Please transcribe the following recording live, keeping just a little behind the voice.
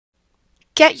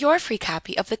Get your free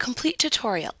copy of the complete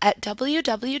tutorial at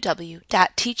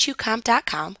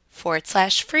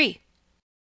www.teachucomp.com/free.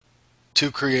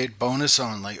 To create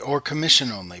bonus-only or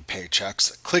commission-only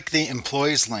paychecks, click the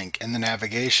Employees link in the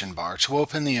navigation bar to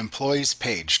open the Employees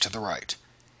page to the right.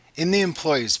 In the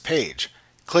Employees page,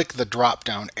 click the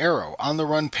drop-down arrow on the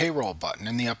Run Payroll button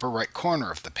in the upper right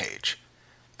corner of the page.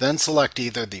 Then select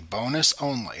either the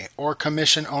Bonus-Only or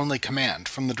Commission-Only command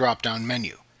from the drop-down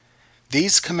menu.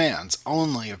 These commands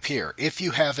only appear if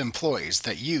you have employees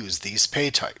that use these pay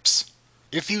types.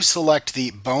 If you select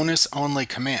the Bonus-Only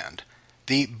command,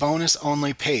 the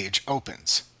Bonus-Only page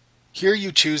opens. Here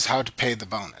you choose how to pay the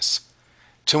bonus.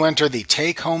 To enter the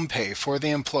take-home pay for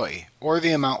the employee or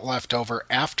the amount left over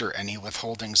after any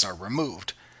withholdings are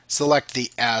removed, select the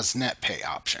As Net Pay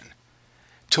option.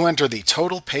 To enter the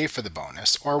total pay for the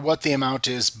bonus or what the amount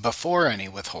is before any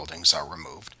withholdings are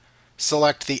removed,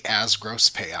 select the As Gross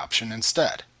Pay option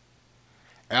instead.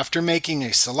 After making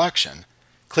a selection,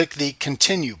 click the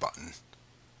Continue button.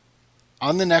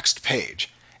 On the next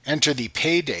page, enter the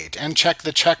pay date and check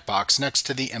the checkbox next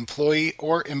to the employee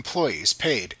or employees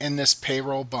paid in this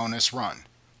payroll bonus run.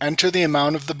 Enter the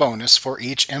amount of the bonus for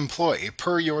each employee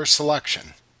per your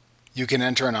selection. You can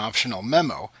enter an optional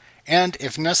memo, and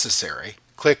if necessary,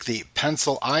 click the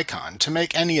pencil icon to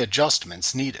make any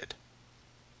adjustments needed.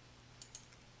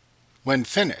 When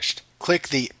finished, click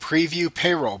the Preview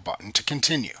Payroll button to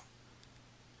continue.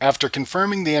 After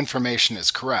confirming the information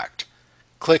is correct,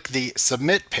 click the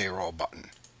Submit Payroll button.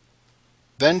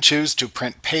 Then choose to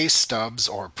print pay stubs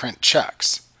or print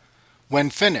checks.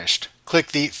 When finished,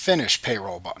 click the Finish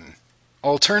Payroll button.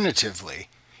 Alternatively,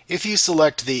 if you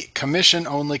select the Commission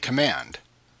Only command,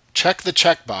 check the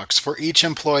checkbox for each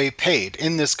employee paid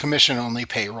in this commission-only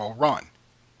payroll run.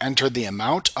 Enter the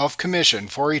amount of commission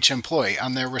for each employee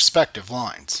on their respective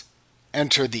lines.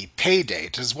 Enter the pay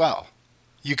date as well.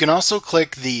 You can also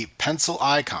click the pencil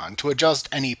icon to adjust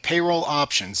any payroll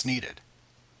options needed.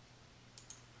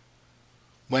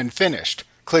 When finished,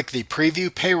 click the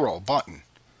Preview Payroll button.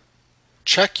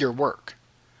 Check your work.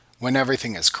 When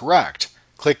everything is correct,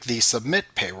 click the Submit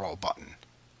Payroll button.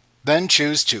 Then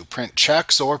choose to print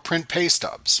checks or print pay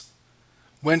stubs.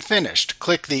 When finished,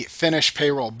 click the Finish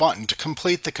Payroll button to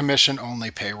complete the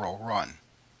commission-only payroll run.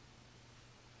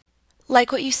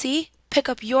 Like what you see? Pick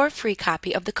up your free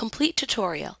copy of the complete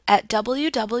tutorial at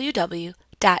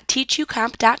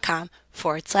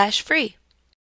www.teachucomp.com/free.